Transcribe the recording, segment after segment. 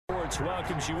Sports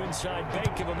welcomes you inside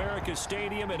Bank of America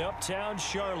Stadium in Uptown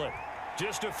Charlotte.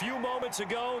 Just a few moments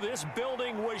ago, this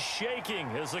building was shaking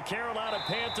as the Carolina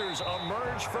Panthers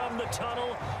emerge from the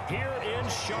tunnel here in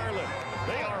Charlotte.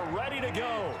 They are ready to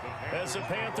go as the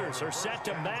Panthers are set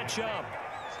to match up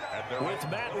with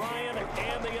Matt Ryan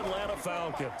and the Atlanta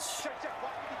Falcons.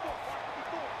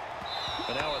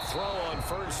 And now a throw on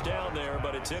first down there,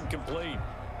 but it's incomplete.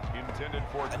 Intended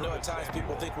for I know at times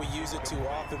people think we use it too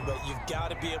often, but you've got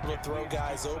to be able to throw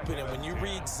guys open. And when you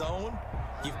read zone,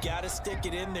 you've got to stick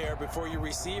it in there before your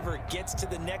receiver gets to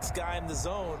the next guy in the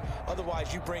zone.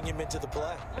 Otherwise, you bring him into the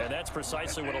play. And that's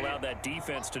precisely what allowed that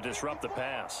defense to disrupt the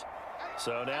pass.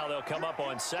 So now they'll come up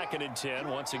on 2nd and 10,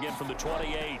 once again from the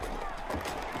 28.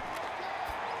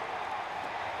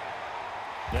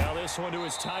 Now this one to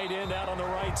his tight end out on the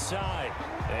right side.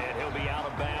 And he'll be out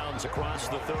of bounds across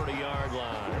the 30-yard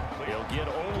line. He'll get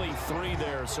only 3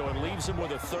 there, so it leaves him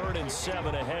with a 3rd and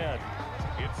 7 ahead.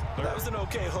 That was an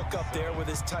okay hook up there with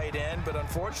his tight end, but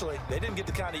unfortunately, they didn't get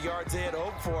the kind of yards they had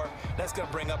hoped for. That's going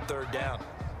to bring up 3rd down.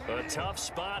 A tough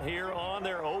spot here on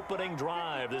their opening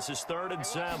drive. This is 3rd and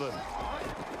 7.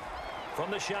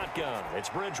 From the shotgun, it's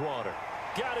Bridgewater.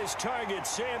 Got his target,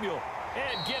 Samuel.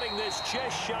 And getting this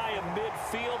just shy of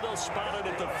midfield, they'll spot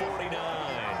it at the 49.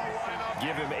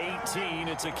 Give him 18.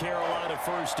 It's a Carolina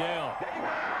first down.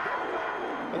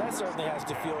 Well, that certainly has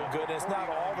to feel good. It's not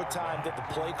all the time that the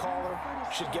play caller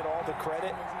should get all the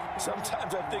credit.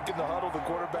 Sometimes I think in the huddle, the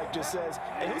quarterback just says,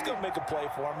 hey, who's going to make a play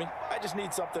for me? I just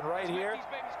need something right here.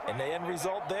 And the end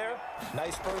result there,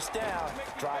 nice first down.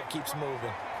 Drive keeps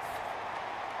moving.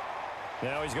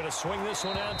 Now he's going to swing this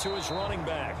one out to his running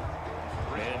back.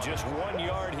 And just 1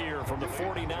 yard here from the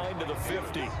 49 to the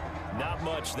 50. Not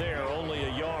much there, only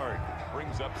a yard.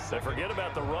 They forget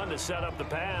about the run to set up the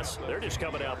pass. They're just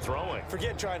coming out throwing.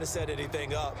 Forget trying to set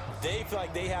anything up. They feel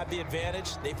like they have the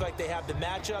advantage. They feel like they have the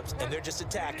matchups, and they're just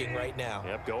attacking right now.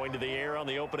 Yep, going to the air on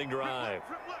the opening drive.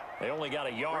 They only got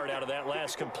a yard out of that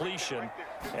last completion,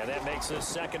 and that makes this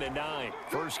 2nd and 9.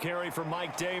 First carry for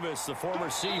Mike Davis, the former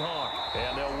Seahawk.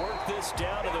 And they'll work this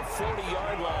down to the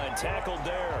 40-yard line, tackled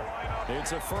there.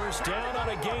 It's a first down on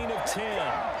a gain of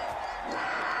 10.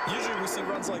 Usually we see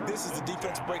runs like this as the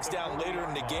defense breaks down later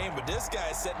in the game, but this guy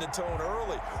is setting the tone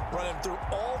early, running through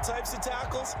all types of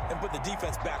tackles and put the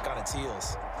defense back on its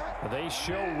heels. They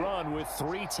show run with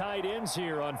 3 tight ends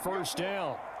here on first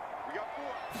down.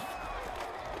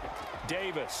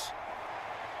 Davis.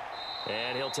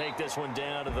 And he'll take this one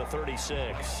down to the 36.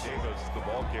 Davis, the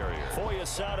ball carrier.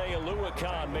 Foyesade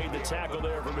Aluakan made the tackle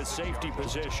there from his safety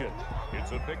position.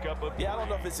 It's a pickup of... Yeah, I don't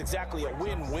know if it's exactly a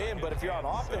win-win, but if you're on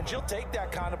offense, you'll take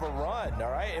that kind of a run, all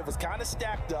right? It was kind of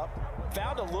stacked up,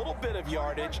 found a little bit of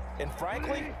yardage, and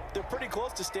frankly, they're pretty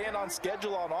close to staying on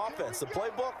schedule on offense. The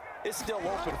playbook is still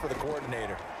open for the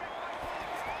coordinator.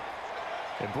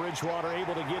 And Bridgewater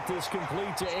able to get this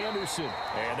complete to Anderson.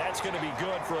 And that's going to be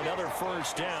good for another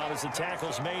first down as the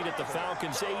tackle's made at the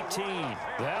Falcons' 18.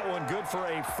 That one good for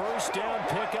a first down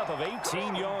pickup of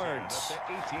 18 yards.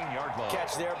 18-yard line.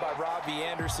 Catch there by Robbie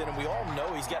Anderson, and we all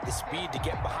know he's got the speed to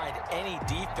get behind any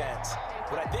defense.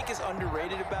 What I think is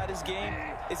underrated about his game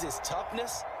is his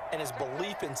toughness and his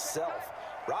belief in self.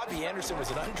 Robbie Anderson was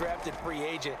an undrafted free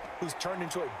agent who's turned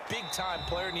into a big-time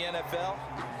player in the NFL,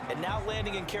 and now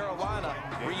landing in Carolina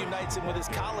reunites him with his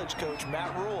college coach,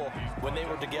 Matt Rule, when they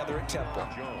were together at Temple.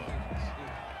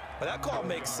 But that call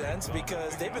makes sense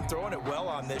because they've been throwing it well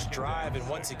on this drive, and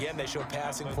once again they show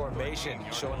passing formation,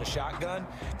 showing the shotgun.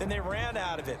 Then they ran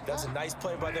out of it. That's a nice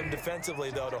play by them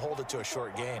defensively, though, to hold it to a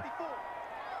short gain.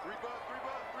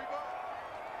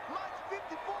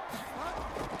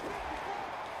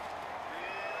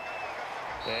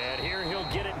 And here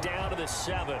he'll get it down to the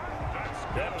 7.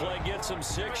 That play gets him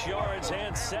 6 yards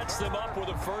and sets them up with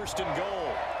a 1st and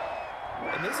goal.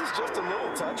 And this is just a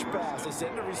little touch pass. They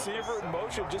send the receiver in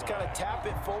motion, just kind of tap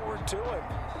it forward to him.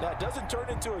 Now, it doesn't turn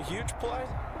into a huge play,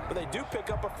 but they do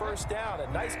pick up a first down,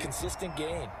 a nice, consistent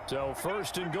gain. So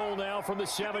 1st and goal now from the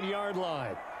 7-yard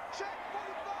line.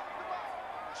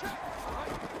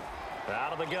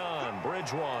 Out of the gun,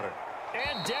 Bridgewater.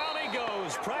 And down he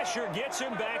goes. Pressure gets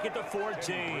him back at the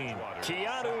 14.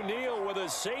 Keanu Neal with a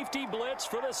safety blitz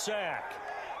for the sack.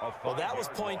 Well, that was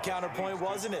point counterpoint,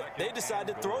 wasn't it? They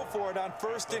decided to throw for it on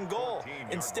 1st and goal.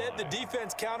 Instead, the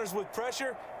defense counters with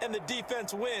pressure, and the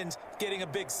defense wins, getting a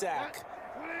big sack.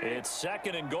 It's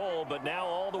 2nd and goal, but now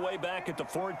all the way back at the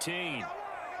 14.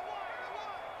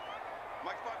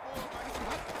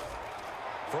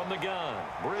 From the gun,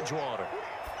 Bridgewater.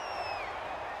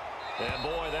 And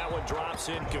boy, that one drops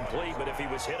incomplete, but if he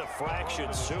was hit a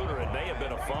fraction sooner, it may have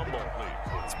been a fumble.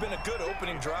 It's been a good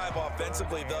opening drive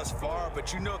offensively thus far,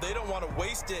 but you know they don't want to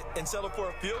waste it and settle for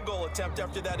a field goal attempt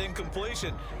after that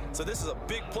incompletion. So this is a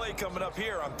big play coming up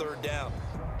here on 3rd down.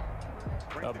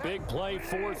 A big play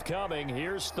forthcoming.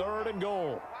 Here's 3rd and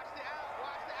goal.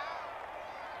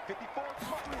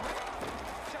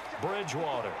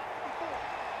 Bridgewater.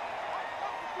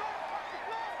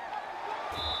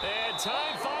 And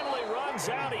time finally runs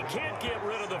out. He can't get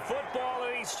rid of the football,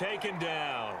 and he's taken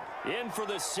down. In for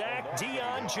the sack,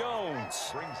 Deion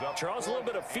Jones. Charles, a little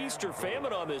bit of feast or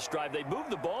famine on this drive. They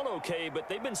moved the ball okay, but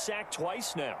they've been sacked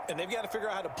twice now. And they've got to figure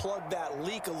out how to plug that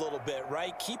leak a little bit,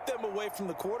 right? Keep them away from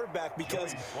the quarterback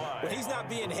because when he's not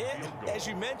being hit, as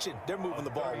you mentioned, they're moving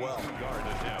the ball well.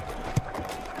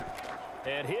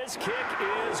 And his kick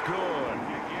is good.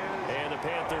 And the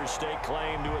Panthers stake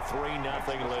claim to a 3-0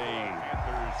 lead.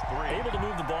 Able to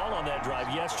move the ball on that drive.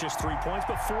 Yes, just 3 points,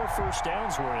 but 4 first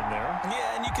downs were in there.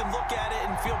 Yeah, and you can look at it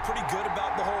and feel pretty good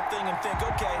about the whole thing and think,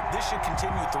 okay, this should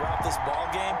continue throughout this ball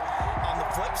game. On the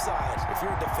flip side, if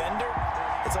you're a defender,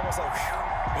 it's almost like, whew,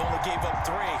 we only gave up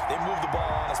 3. They moved the ball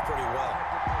on us pretty well.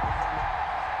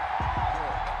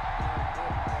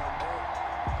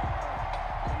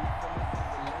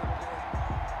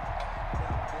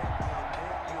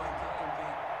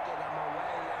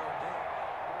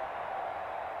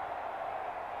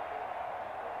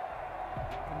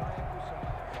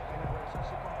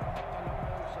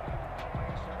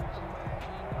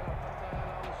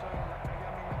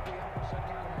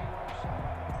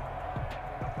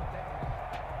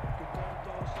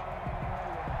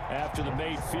 After the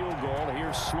made field goal,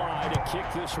 here's Slide to kick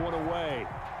this one away.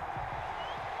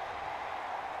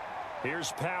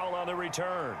 Here's Powell on the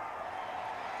return.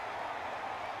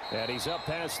 And he's up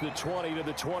past the 20 to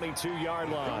the 22-yard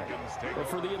line. But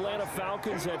for the Atlanta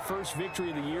Falcons, that first victory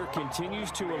of the year continues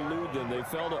to elude them. They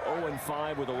fell to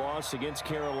 0-5 with a loss against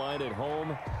Carolina at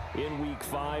home in Week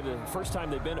 5. The first time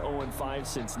they've been 0-5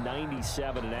 since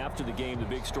 '97. And after the game, the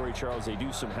big story, Charles, they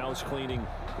do some house cleaning,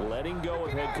 letting go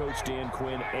of head coach Dan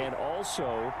Quinn and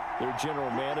also their general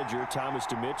manager, Thomas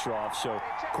Dimitroff. So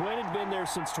Quinn had been there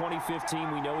since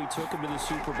 2015. We know he took them to the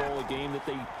Super Bowl, a game that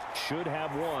they should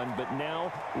have won. But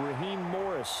now Raheem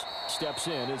Morris steps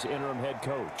in as interim head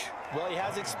coach. Well, he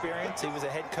has experience. He was a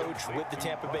head coach with the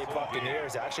Tampa Bay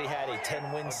Buccaneers. Actually had a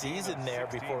 10-win season there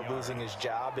before losing his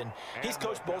job. And he's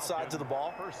coached both sides of the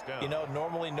ball. You know,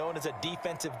 normally known as a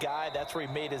defensive guy. That's where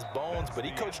he made his bones. But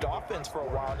he coached offense for a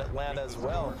while in Atlanta as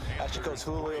well. Actually coached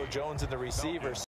Julio Jones and the receivers.